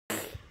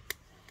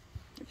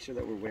sure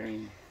that we're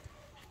wearing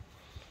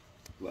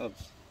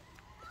gloves.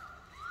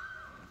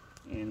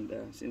 And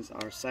since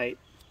our site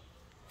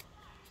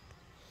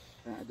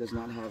does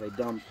not have a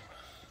dump,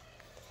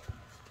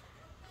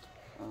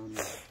 you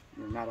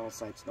know, not all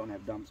sites don't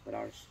have dumps, but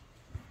ours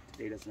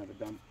today doesn't have a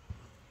dump.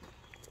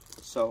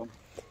 So,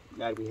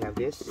 glad we have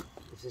this.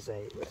 This is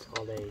what's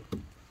called a,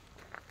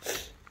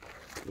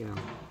 you know,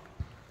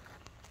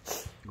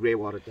 gray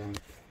water tank,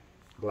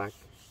 black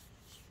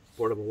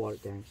portable water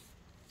tank.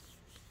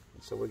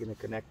 And so we're gonna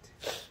connect.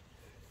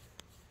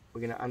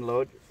 We're gonna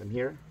unload from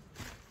here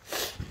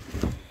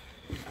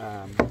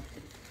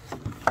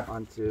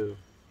onto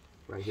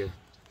right here.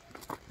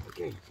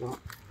 Okay, so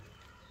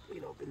we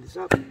can open this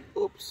up.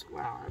 Oops!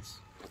 Wow, that's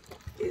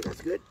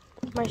good.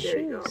 My there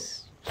you go.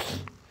 shoes.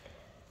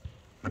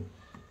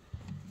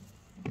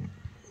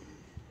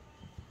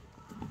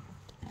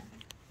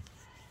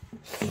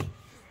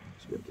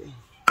 Okay.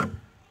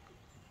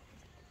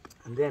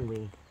 And then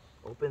we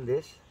open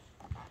this.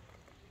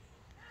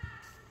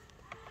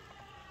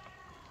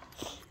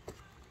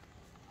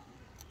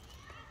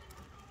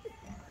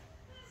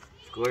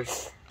 Of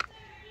course,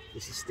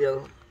 this is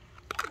still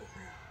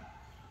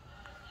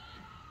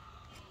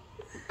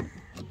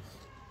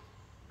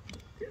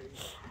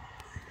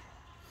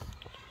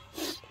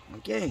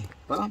okay.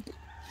 Well,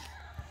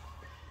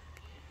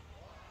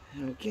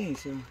 okay,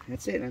 so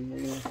that's it. I'm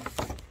gonna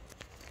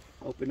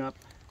open up.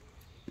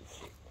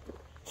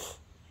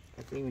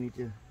 I think we need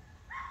to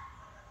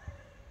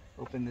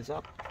open this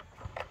up.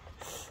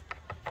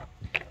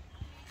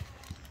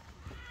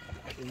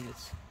 I think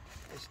let's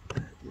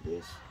do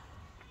this.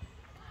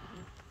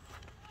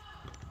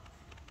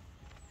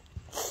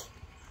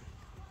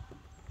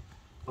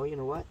 Oh, you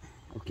know what?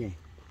 Okay,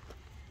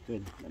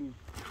 good. Let me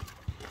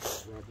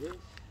grab this.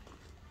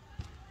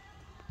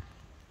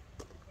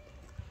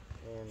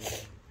 And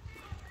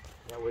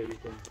that way we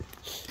can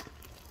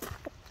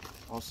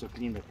also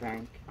clean the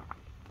tank.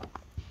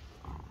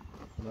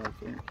 And I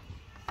think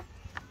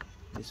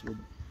this would,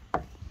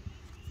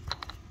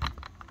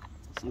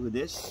 see with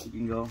this, you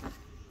can go.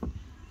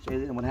 So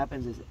then what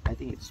happens is, I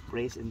think it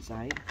sprays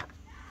inside.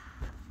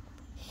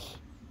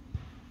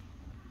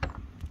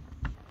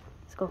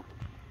 Let's go.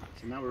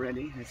 So now we're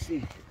ready. Let's see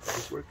if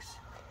this works.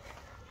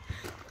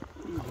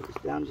 Put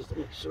this down just to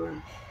make sure.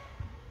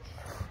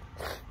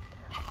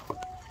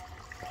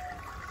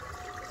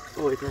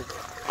 Oh,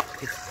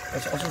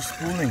 it's also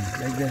spooling,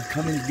 like the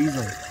Cummins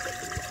diesel.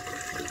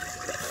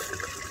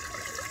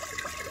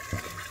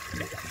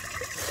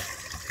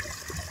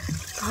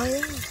 Oh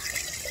yeah.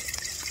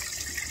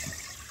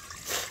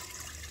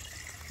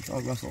 It's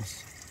all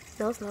Russells.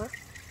 No, it's not.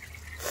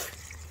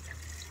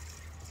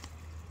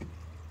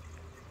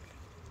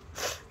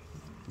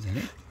 Is that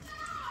it?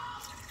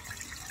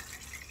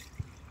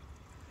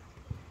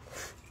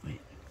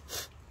 Wait.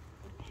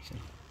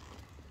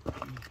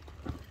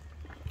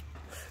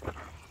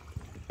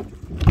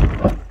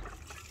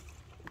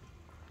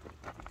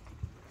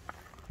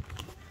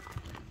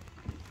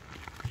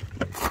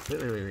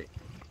 Wait.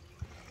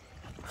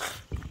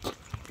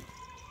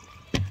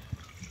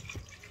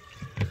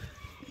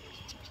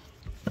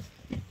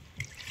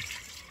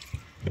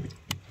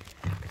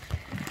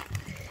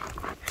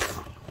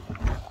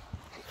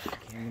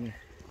 Okay, I'm gonna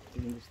do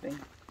this thing.